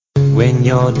when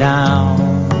you're down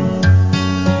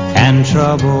and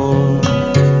troubled,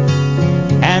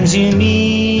 and you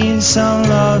need some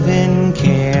love and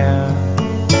care,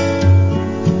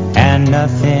 and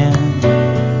nothing,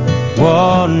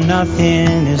 well,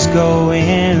 nothing is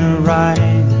going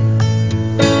right.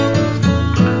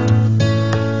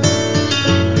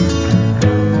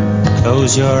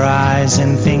 Close your eyes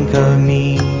and think of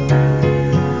me,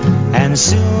 and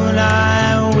soon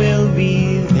I will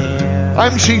be there.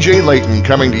 I'm CJ Layton,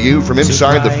 coming to you from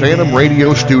inside the Phantom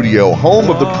Radio studio, home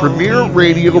of the premier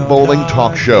radio bowling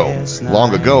talk show.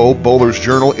 Long ago, Bowlers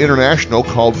Journal International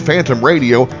called Phantom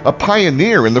Radio a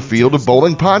pioneer in the field of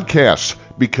bowling podcasts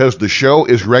because the show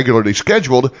is regularly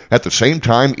scheduled at the same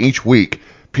time each week.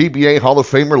 PBA Hall of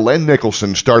Famer Len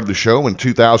Nicholson started the show in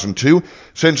 2002.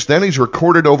 Since then, he's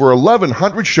recorded over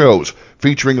 1,100 shows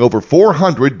featuring over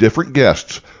 400 different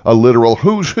guests, a literal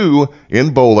who's who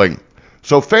in bowling.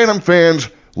 So, Phantom fans,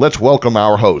 let's welcome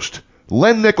our host,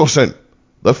 Len Nicholson,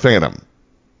 the Phantom.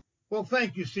 Well,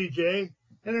 thank you, CJ.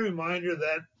 And a reminder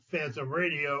that Phantom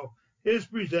Radio is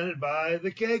presented by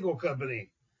the Kegel Company,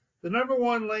 the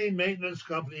 #1 lane maintenance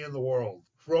company in the world.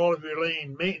 For all of your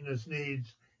lane maintenance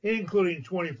needs, including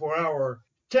 24-hour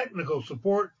technical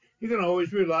support, you can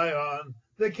always rely on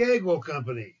the Kegel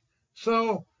Company.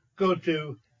 So go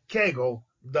to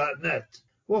kegel.net.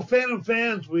 Well, Phantom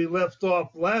fans, we left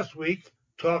off last week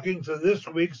talking to this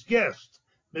week's guest,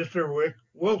 Mr. Rick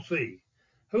Wilsey.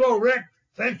 Hello, Rick.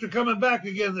 Thanks for coming back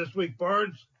again this week,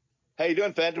 Bards. How you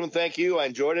doing, Phantom? Thank you. I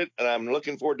enjoyed it, and I'm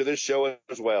looking forward to this show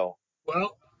as well.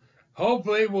 Well,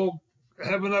 hopefully we'll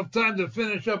have enough time to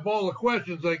finish up all the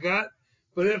questions I got.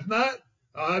 But if not,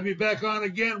 I'll have you back on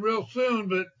again real soon.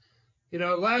 But,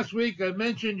 last week I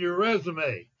mentioned your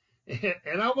resume,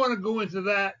 and I want to go into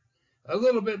that a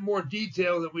little bit more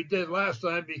detail than we did last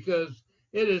time because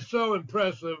it is so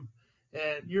impressive.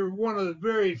 And you're one of the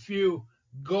very few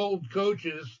gold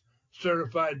coaches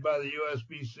certified by the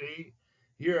USBC.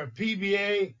 You're a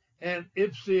PBA and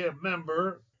IPSIA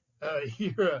member.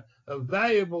 You're a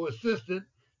valuable assistant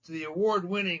to the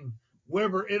award-winning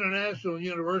Weber International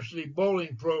University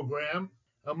Bowling Program,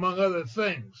 among other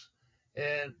things.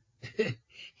 And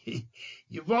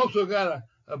you've also got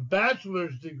a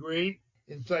bachelor's degree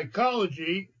in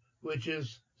psychology, which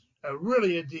is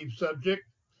really a deep subject.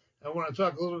 I want to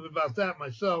talk a little bit about that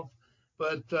myself.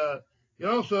 But you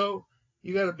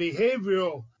got a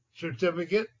behavioral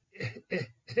certificate.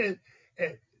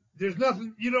 There's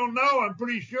nothing you don't know, I'm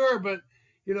pretty sure. But,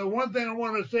 one thing I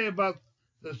want to say about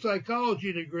the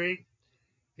psychology degree,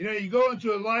 you go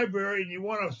into a library and you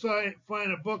want to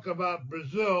find a book about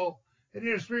Brazil, and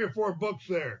there's 3 or 4 books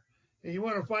there. And you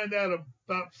want to find out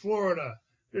about Florida,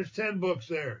 there's 10 books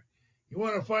there. You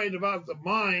want to find about the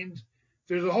mind,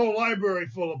 there's a whole library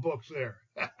full of books there.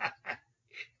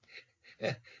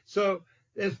 So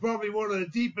it's probably one of the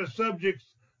deepest subjects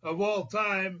of all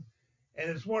time, and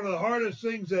it's one of the hardest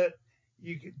things that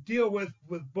you can deal with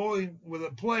bowling with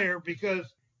a player because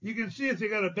you can see if they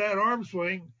got a bad arm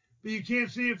swing, but you can't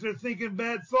see if they're thinking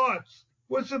bad thoughts.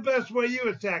 What's the best way you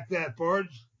attack that,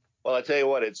 Bards? Well, I tell you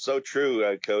what, it's so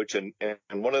true, Coach. And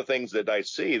one of the things that I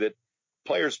see that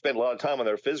players spend a lot of time on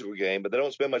their physical game, but they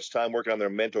don't spend much time working on their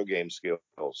mental game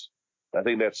skills. I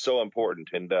think that's so important.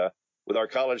 And with our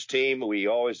college team, we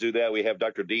always do that. We have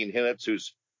Dr. Dean Hinnitz,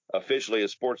 who's officially a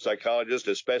sports psychologist,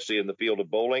 especially in the field of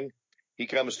bowling. He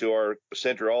comes to our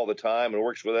center all the time and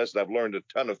works with us. And I've learned a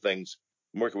ton of things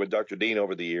working with Dr. Dean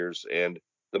over the years. And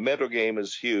the mental game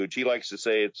is huge. He likes to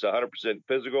say it's 100%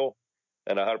 physical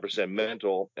and 100%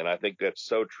 mental. And I think that's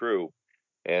so true.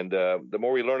 And the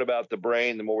more we learn about the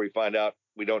brain, the more we find out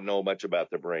we don't know much about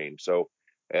the brain. So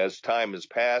as time has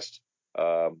passed,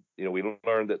 we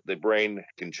learned that the brain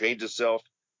can change itself.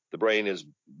 The brain is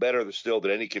better still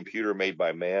than any computer made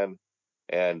by man.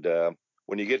 And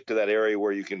when you get to that area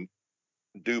where you can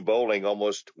do bowling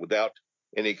almost without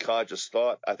any conscious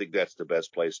thought, I think that's the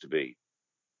best place to be.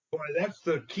 Boy, that's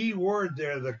the key word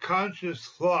there, the conscious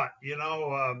thought.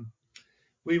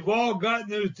 We've all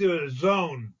gotten into a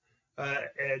zone,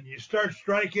 and you start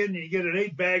striking, and you get an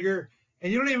 8-bagger,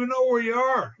 and you don't even know where you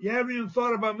are. You haven't even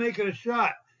thought about making a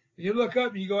shot. And you look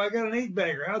up and you go, I got an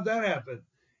 8-bagger. How'd that happen?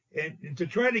 And to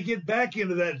try to get back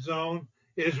into that zone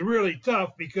is really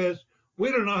tough because we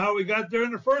don't know how we got there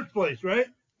in the first place, right?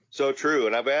 So true.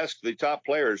 And I've asked the top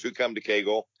players who come to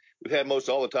Kegel. We've had most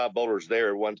all the top bowlers there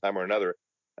at one time or another.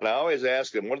 And I always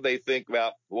ask them, what do they think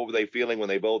about, what were they feeling when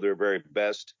they bowled their very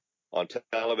best on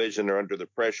television or under the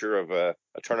pressure of a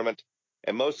tournament?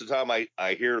 And most of the time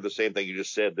I hear the same thing you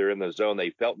just said. They're in the zone.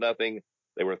 They felt nothing.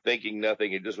 They were thinking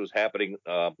nothing. It just was happening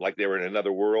like they were in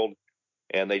another world.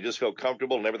 And they just felt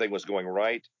comfortable and everything was going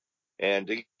right. And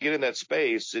to get in that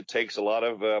space, it takes a lot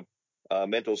of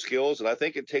mental skills, and I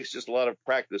think it takes just a lot of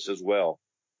practice as well.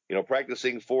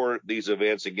 Practicing for these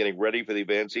events and getting ready for the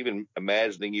events, even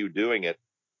imagining you doing it,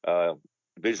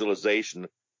 visualization.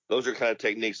 Those are kind of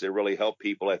techniques that really help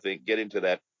people, I think, get into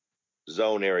that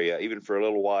zone area, even for a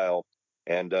little while,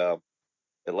 and it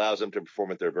allows them to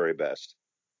perform at their very best.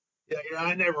 Yeah,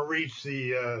 I never reached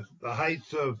the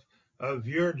heights of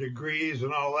your degrees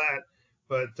and all that,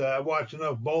 but I watched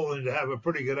enough bowling to have a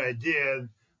pretty good idea. And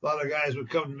a lot of guys would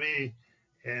come to me,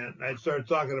 and I'd start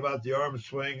talking about the arm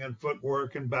swing and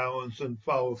footwork and balance and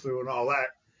follow through and all that.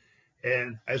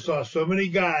 And I saw so many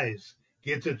guys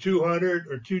get to 200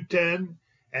 or 210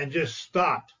 and just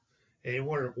stop. And you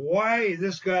wonder why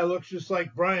this guy looks just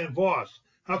like Brian Voss.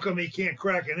 How come he can't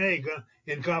crack an egg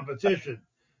in competition?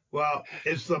 Well,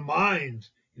 it's the mind,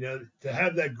 to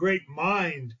have that great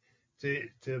mind to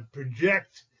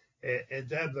project and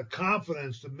to have the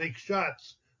confidence to make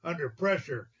shots under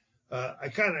pressure.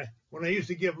 When I used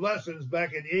to give lessons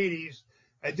back in the 80s,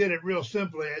 I did it real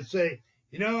simply. I'd say,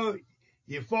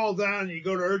 you fall down and you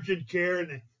go to urgent care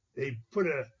and they put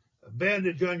a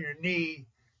bandage on your knee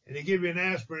and they give you an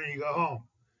aspirin and you go home.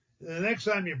 And the next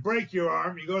time you break your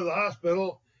arm, you go to the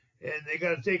hospital and they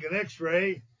got to take an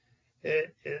x-ray.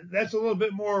 And that's a little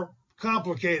bit more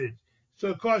complicated. So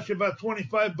it costs you about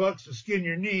 $25 to skin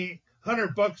your knee,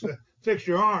 $100 to fix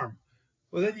your arm.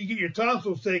 Well, then you get your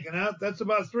tonsils taken out. That's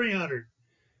about $300.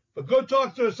 But go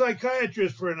talk to a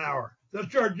psychiatrist for an hour. They'll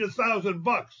charge you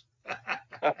 $1,000.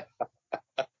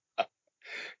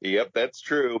 Yep, that's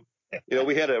true.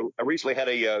 We recently had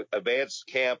a advanced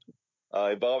camp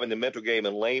involving the mental game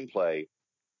and lane play.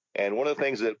 And one of the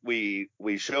things that we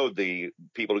showed the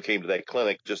people who came to that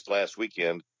clinic just last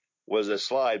weekend was a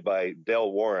slide by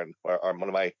Del Warren, one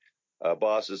of my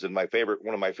bosses and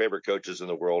one of my favorite coaches in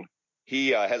the world. He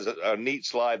has a neat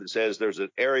slide that says there's an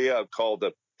area called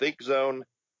the think zone,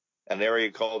 an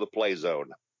area called the play zone.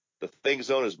 The think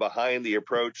zone is behind the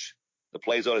approach. The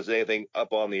play zone is anything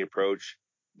up on the approach.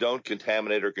 Don't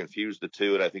contaminate or confuse the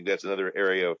two. And I think that's another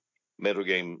area of mental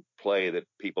game play that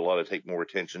people ought to take more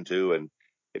attention to. And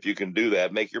if you can do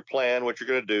that, make your plan, what you're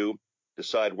going to do,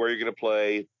 decide where you're going to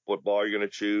play, what ball you're going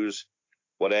to choose,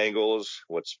 what angles,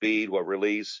 what speed, what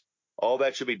release. All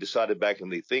that should be decided back in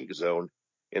the think zone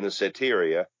in the set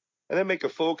area, and then make a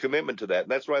full commitment to that.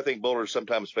 And that's what I think bowlers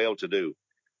sometimes fail to do.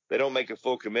 They don't make a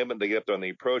full commitment. They get up there on the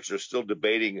approach. They're still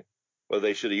debating whether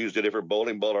they should have used a different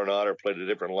bowling ball or not, or played a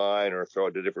different line, or throw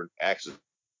it to different axis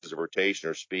of rotation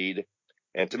or speed.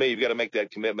 And to me, you've got to make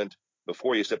that commitment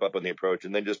before you step up on the approach,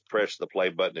 and then just press the play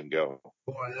button and go.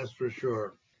 Boy, that's for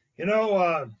sure.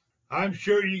 I'm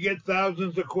sure you get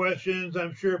thousands of questions.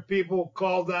 I'm sure people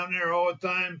call down there all the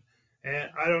time. And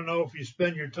I don't know if you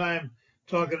spend your time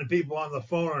talking to people on the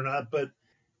phone or not, but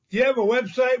do you have a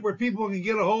website where people can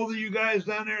get a hold of you guys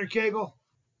down there at Kegel?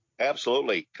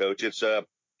 Absolutely, Coach. It's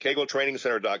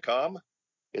KegelTrainingCenter.com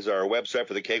is our website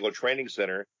for the Kegel Training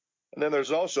Center. And then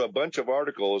there's also a bunch of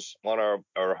articles on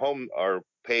our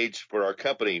page for our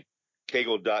company,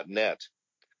 Kegel.net.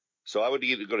 So I would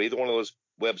either go to either one of those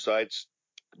websites,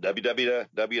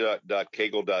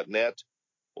 www.kegel.net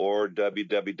or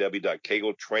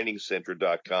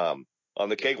www.kegeltrainingcenter.com. On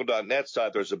the Kegel.net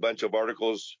site, there's a bunch of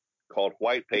articles called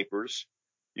white papers.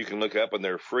 You can look up, and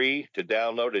they're free to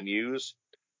download and use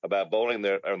about bowling.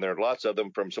 There are lots of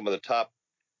them from some of the top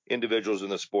individuals in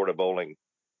the sport of bowling.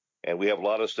 And we have a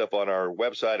lot of stuff on our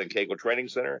website and Kegel Training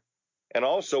Center. And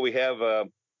also we have a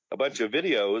bunch of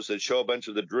videos that show a bunch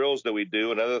of the drills that we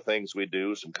do and other things we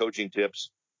do, some coaching tips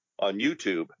on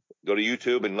YouTube. Go to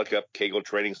YouTube and look up Kegel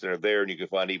Training Center there, and you can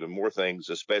find even more things,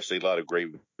 especially a lot of great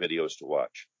videos to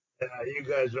watch. Yeah, you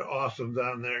guys are awesome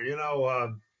down there.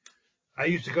 I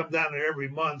used to come down there every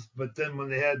month, but then when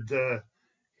they had, a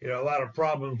lot of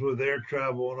problems with air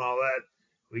travel and all that,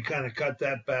 we kind of cut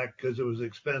that back because it was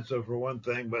expensive for one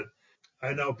thing. But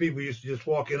I know people used to just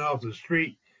walk in off the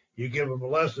street. You give them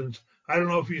lessons. I don't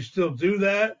know if you still do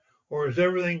that, or is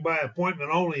everything by appointment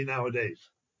only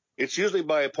nowadays? It's usually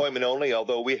by appointment only,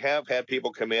 although we have had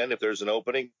people come in if there's an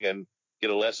opening and get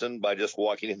a lesson by just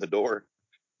walking in the door.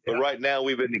 But right now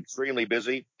we've been extremely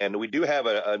busy, and we do have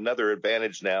another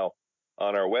advantage now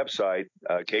on our website,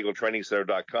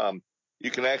 KegelTrainingCenter.com. You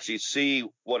can actually see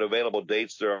what available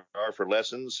dates there are for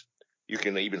lessons. You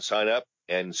can even sign up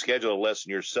and schedule a lesson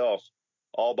yourself,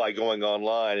 all by going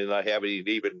online and not having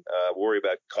to even worry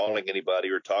about calling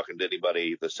anybody or talking to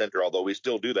anybody at the center, although we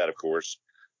still do that, of course.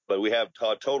 But we have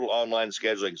a total online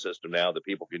scheduling system now that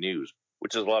people can use,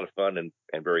 which is a lot of fun and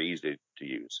very easy to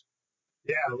use.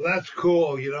 Yeah, well, that's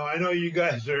cool. I know you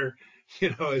guys are,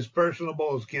 as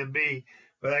personable as can be,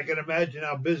 but I can imagine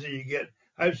how busy you get.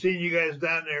 I've seen you guys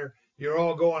down there. You're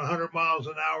all going 100 miles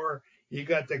an hour. You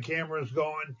got the cameras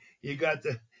going. You got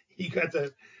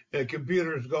the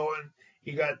computers going.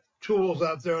 You got tools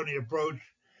out there on the approach.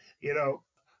 You know,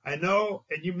 I know,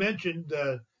 and you mentioned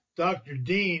Dr.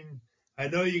 Dean. I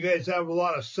know you guys have a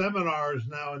lot of seminars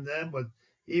now and then with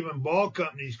even ball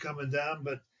companies coming down,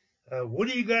 but what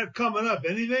do you got coming up?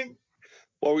 Anything?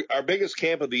 Well, our biggest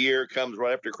camp of the year comes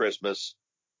right after Christmas.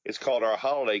 It's called our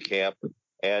holiday camp,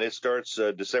 and it starts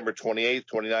December 28th,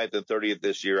 29th, and 30th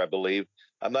this year, I believe.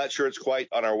 I'm not sure it's quite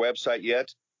on our website yet,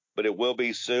 but it will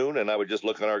be soon. And I would just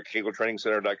look on our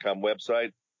KegelTrainingCenter.com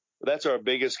website. But that's our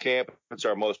biggest camp. It's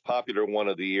our most popular one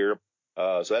of the year.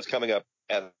 So that's coming up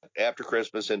after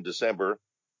Christmas in December.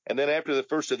 And then after the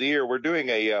first of the year, we're doing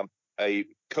a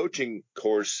coaching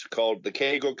course called the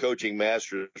Kegel Coaching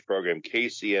Masters Program,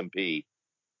 KCMP.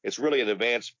 It's really an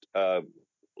advanced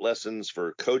lessons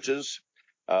for coaches,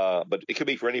 but it could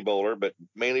be for any bowler, but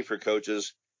mainly for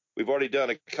coaches. We've already done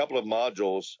a couple of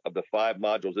modules of the 5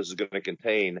 modules this is going to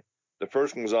contain. The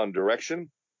first one was on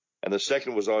direction, and the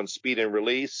second was on speed and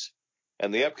release.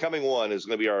 And the upcoming one is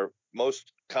going to be our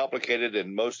most complicated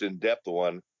and most in-depth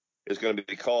one, is going to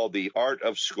be called the Art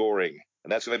of Scoring.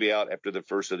 And that's going to be out after the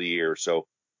first of the year. So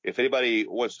if anybody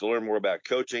wants to learn more about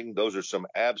coaching, those are some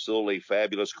absolutely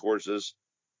fabulous courses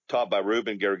taught by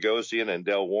Ruben Garagosian and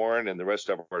Del Warren and the rest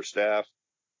of our staff.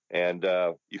 And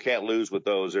you can't lose with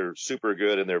those. They're super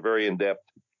good, and they're very in-depth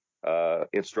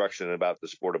instruction about the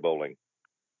sport of bowling.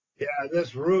 Yeah,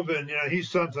 this Ruben, he's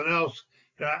something else.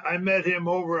 I met him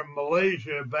over in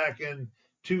Malaysia back in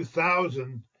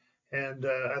 2000, and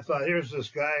I thought, here's this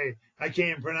guy. I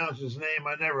can't even pronounce his name.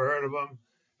 I never heard of him.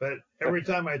 But every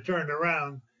time I turned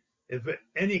around, if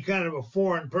any kind of a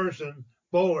foreign person,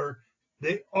 bowler,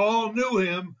 they all knew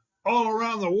him all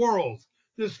around the world.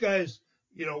 This guy's,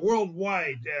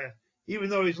 worldwide. Even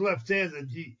though he's left-handed,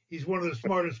 he's one of the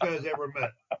smartest guys I ever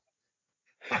met.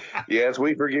 Yes,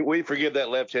 we forgive that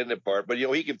left-handed part, but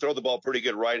he can throw the ball pretty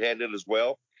good right-handed as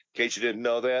well. In case you didn't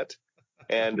know that,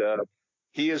 and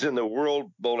he is in the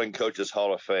World Bowling Coaches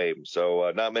Hall of Fame.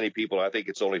 So not many people. I think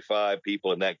it's only 5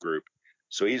 people in that group.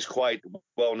 So he's quite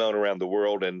well known around the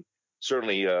world, and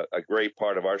certainly a great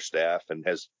part of our staff, and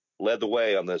has led the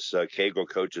way on this Kegel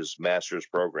Coaches Masters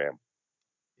program.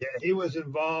 Yeah, he was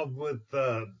involved with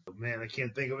I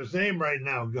can't think of his name right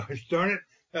now. Gosh darn it.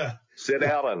 Sid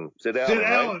Allen. Sid right?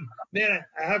 Allen. Man,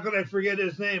 how could I forget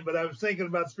his name? But I was thinking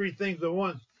about 3 things at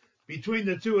once. Between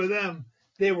the 2 of them,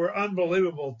 they were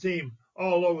unbelievable team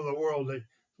all over the world. They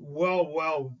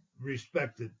well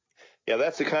respected. Yeah,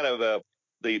 that's the kind of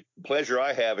the pleasure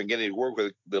I have in getting to work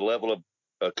with the level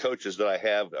of coaches that I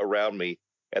have around me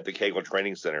at the Kegel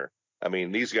Training Center. I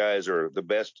mean, these guys are the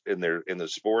best in the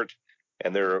sport,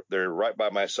 and they're right by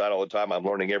my side all the time. I'm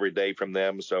learning every day from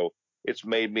them. So it's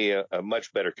made me a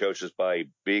much better coach just by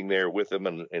being there with them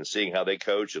and seeing how they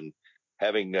coach and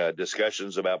having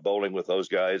discussions about bowling with those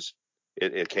guys.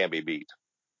 It can't be beat.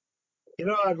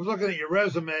 I was looking at your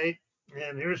resume,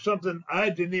 and here's something I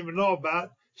didn't even know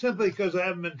about, simply because I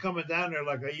haven't been coming down there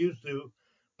like I used to.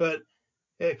 But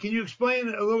can you explain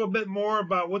a little bit more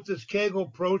about what this Kegel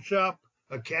Pro Shop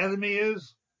Academy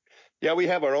is? Yeah, we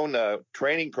have our own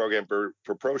training program for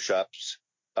pro shops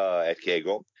at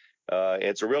Kegel.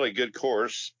 It's a really good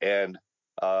course, and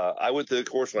I went through the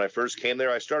course when I first came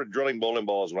there. I started drilling bowling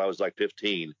balls when I was like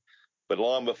 15, but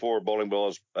long before bowling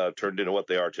balls turned into what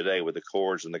they are today with the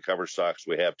cores and the cover stocks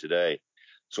we have today.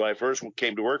 So when I first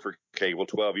came to work for Kegel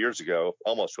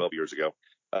almost 12 years ago,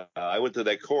 I went through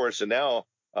that course, and now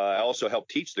I also help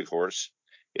teach the course.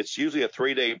 It's usually a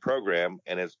 3-day program,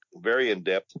 and it's very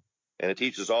in-depth, and it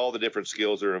teaches all the different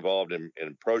skills that are involved in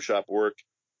pro shop work,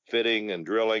 fitting and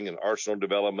drilling and arsenal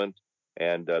development,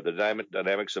 and the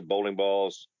dynamics of bowling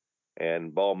balls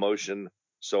and ball motion.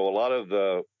 So a lot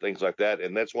of things like that,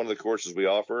 and that's one of the courses we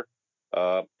offer.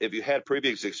 If you had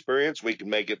previous experience, we can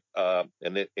make it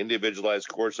an individualized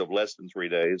course of less than 3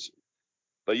 days.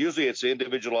 But usually it's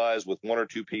individualized with 1 or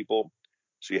 2 people,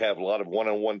 so you have a lot of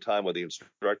one-on-one time with the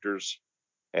instructors.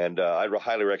 And I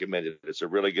highly recommend it. It's a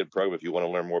really good program if you want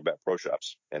to learn more about pro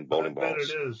shops and bowling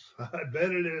balls. I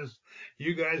bet it is.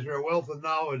 You guys are a wealth of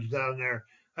knowledge down there.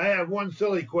 I have one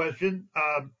silly question.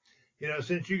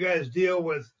 Since you guys deal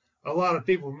with a lot of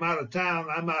people from out of town,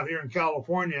 I'm out here in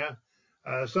California.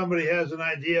 Somebody has an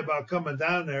idea about coming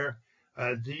down there.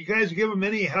 Do you guys give them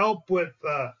any help with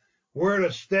where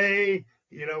to stay?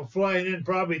 Flying in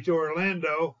probably to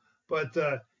Orlando, but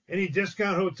any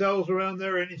discount hotels around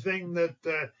there? Anything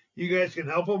that you guys can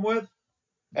help them with?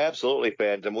 Absolutely,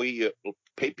 Phantom. We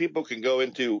people can go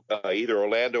into either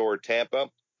Orlando or Tampa.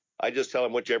 I just tell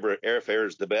them whichever airfare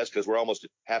is the best because we're almost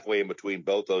halfway in between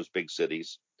both those big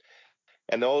cities.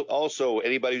 And also,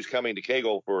 anybody who's coming to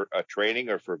Kegel for a training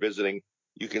or for visiting,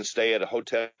 you can stay at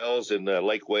hotels in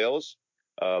Lake Wales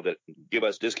that give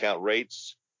us discount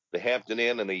rates. The Hampton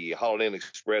Inn and the Holiday Inn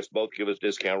Express both give us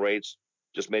discount rates.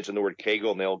 Just mention the word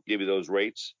Kegel and they'll give you those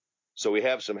rates. So we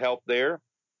have some help there.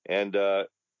 And I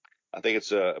think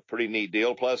it's a pretty neat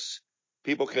deal. Plus,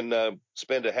 people can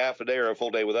spend a half a day or a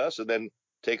full day with us and then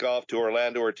take off to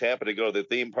Orlando or Tampa to go to the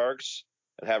theme parks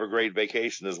and have a great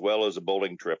vacation as well as a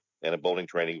bowling trip and a bowling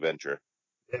training venture.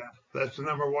 Yeah, that's the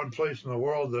number one place in the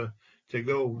world to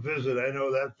go visit. I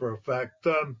know that for a fact.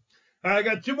 I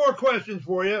got two more questions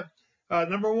for you.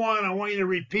 Number one, I want you to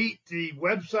repeat the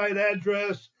website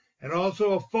address and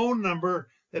also a phone number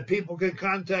that people can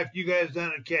contact you guys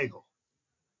down at Kegel.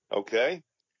 Okay.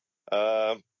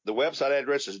 The website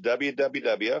address is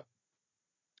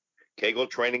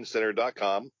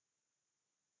www.kegeltrainingcenter.com.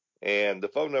 And the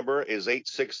phone number is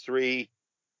 863.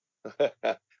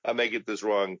 I may get this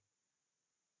wrong.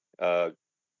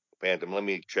 Phantom, let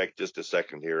me check just a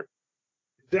second here.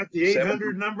 Is that the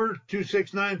 800 number,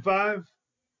 2695?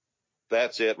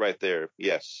 That's it right there.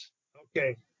 Yes.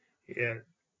 Okay. Yeah.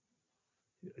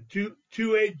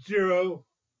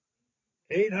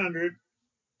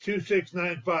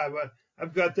 280-800-2695.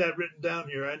 I've got that written down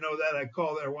here. I know that. I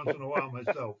call there once in a while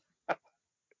myself.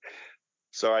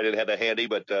 Sorry I didn't have that handy,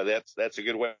 but that's a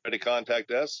good way to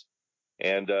contact us.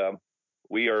 And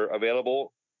we are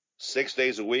available 6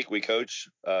 days a week. We coach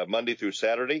Monday through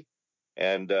Saturday.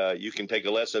 And you can take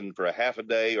a lesson for a half a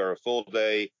day or a full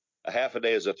day. A half a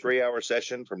day is a 3-hour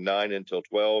session from 9 until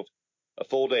 12. A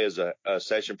full day is a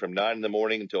session from 9 in the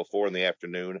morning until 4 in the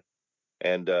afternoon.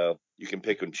 And you can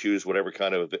pick and choose whatever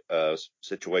kind of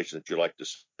situation that you like to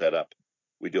set up.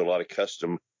 We do a lot of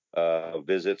custom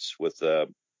visits with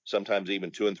sometimes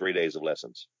even 2 and 3 days of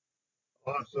lessons.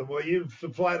 Awesome. Well, you've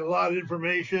supplied a lot of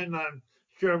information. I'm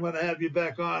sure I'm going to have you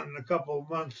back on in a couple of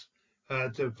months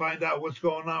to find out what's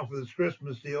going on for this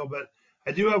Christmas deal. But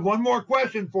I do have one more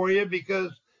question for you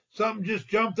because something just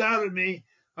jumped out at me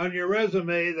on your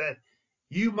resume that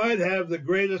you might have the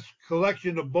greatest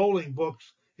collection of bowling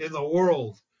books in the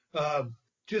world.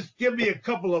 Just give me a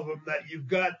couple of them that you've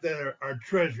got that are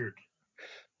treasured.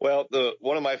 Well,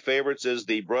 one of my favorites is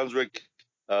the Brunswick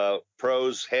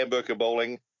Pros Handbook of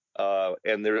Bowling,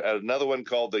 and there's another one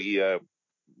called the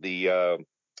let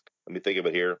me think of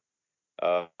it here.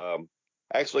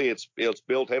 Actually, it's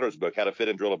Bill Taylor's book, How to Fit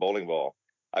and Drill a Bowling Ball.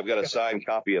 I've got a signed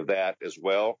copy of that as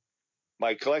well.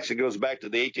 My collection goes back to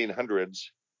the 1800s,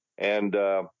 and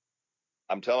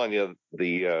I'm telling you,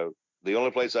 the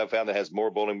only place I've found that has more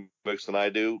bowling books than I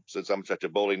do, since I'm such a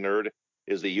bowling nerd,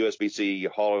 is the USBC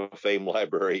Hall of Fame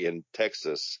Library in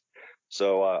Texas.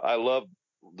 So I love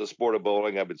the sport of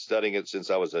bowling. I've been studying it since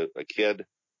I was a kid,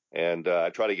 and I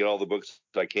try to get all the books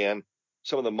I can.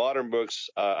 Some of the modern books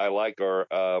I like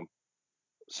are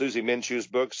Susie Minshew's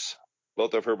books.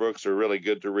 Both of her books are really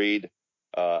good to read.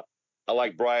 I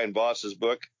like Brian Voss's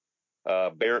book,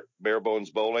 Bare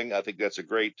Bones Bowling. I think that's a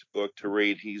great book to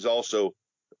read. He's also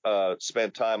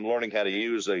spent time learning how to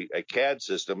use a CAD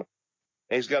system.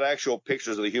 And he's got actual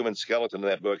pictures of the human skeleton in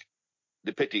that book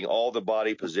depicting all the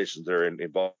body positions that are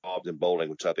involved in bowling,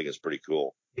 which I think is pretty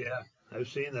cool. Yeah, I've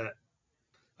seen that.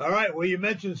 All right. Well, you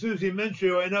mentioned Susie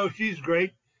Minshew. I know she's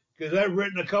great because I've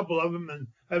written a couple of them and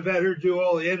I've had her do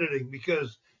all the editing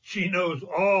because she knows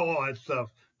all that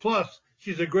stuff. Plus,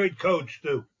 she's a great coach,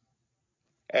 too.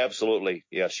 Absolutely.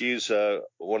 Yeah, she's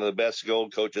one of the best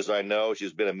skilled coaches I know.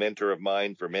 She's been a mentor of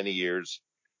mine for many years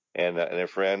and a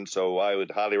friend. So I would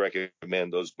highly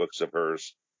recommend those books of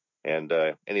hers and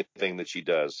anything that she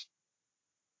does.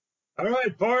 All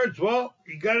right, Pards. Well,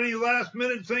 you got any last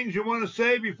minute things you want to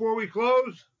say before we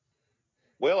close?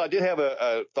 Well, I did have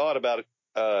a thought about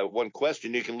one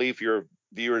question you can leave for your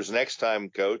viewers next time,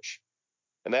 Coach.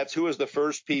 And that's, who is the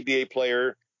first PBA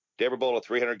player to ever bowl a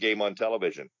 300 game on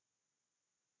television?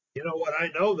 You know what? I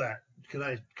know that. Can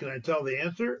I tell the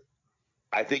answer?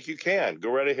 I think you can.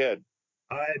 Go right ahead.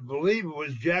 I believe it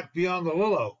was Jack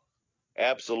Biondelillo.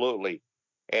 Absolutely.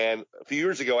 And a few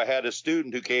years ago, I had a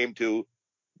student who came to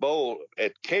bowl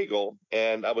at Kegel,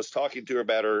 and I was talking to her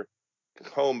about her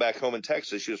back home in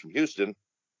Texas. She was from Houston,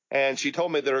 and she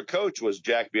told me that her coach was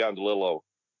Jack Biondelillo,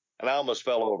 and I almost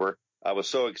fell over. I was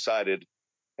so excited.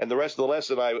 And the rest of the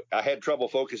lesson, I had trouble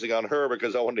focusing on her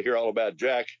because I wanted to hear all about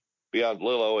Jack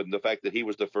Biondelillo and the fact that he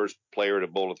was the first player to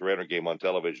bowl a 300 game on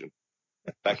television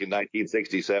back in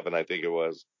 1967, I think it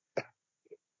was.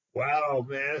 Wow,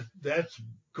 man, that's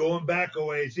going back a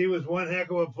ways. He was one heck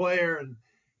of a player, and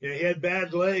he had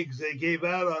bad legs. They gave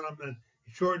out on him, and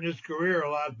shortened his career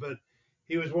a lot, but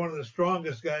he was one of the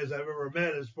strongest guys I've ever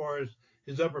met as far as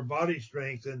his upper body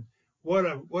strength. And what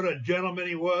a gentleman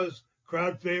he was,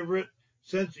 crowd favorite,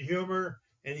 sense of humor,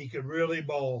 and he could really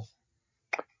bowl.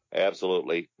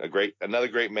 Absolutely. Another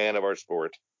great man of our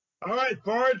sport. All right,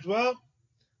 Pards. Well,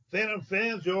 Phantom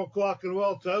fans, the old clock and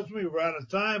well tells me we're out of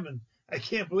time, and I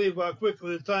can't believe how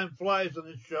quickly the time flies on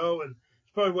this show. And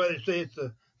it's probably why they say it's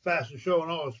the fastest show in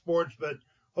all of sports, but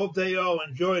hope they all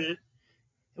enjoyed it.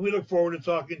 And we look forward to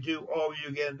talking to all of you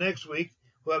again next week.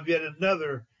 We'll have yet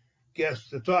another guest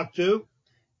to talk to,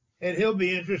 and he'll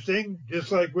be interesting,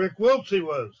 just like Rick Wiltsey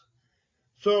was.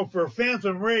 So for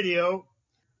Phantom Radio,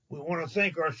 we want to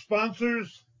thank our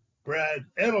sponsors, Brad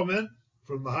Edelman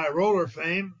from the High Roller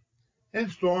fame, and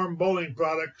Storm Bowling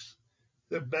Products,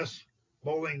 the best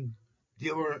bowling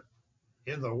dealer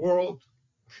in the world.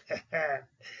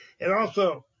 And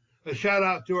also a shout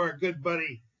out to our good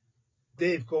buddy,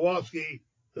 Dave Kowalski,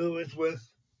 who is with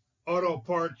Auto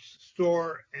Parts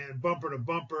Store and Bumper to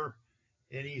Bumper.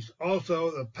 And he's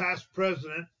also the past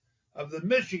president of the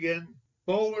Michigan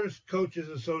Bowlers Coaches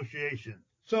Association.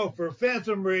 So for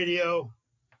Phantom Radio,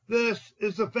 this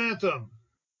is the Phantom.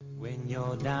 When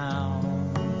you're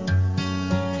down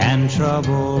and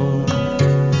troubled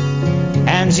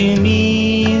and you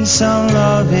need some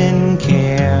love and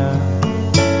care,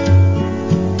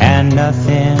 and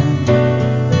nothing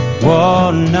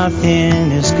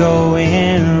is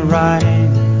going right.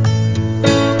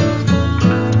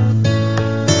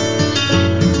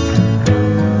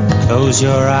 Close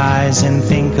your eyes and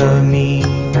think of me,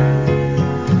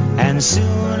 and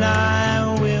soon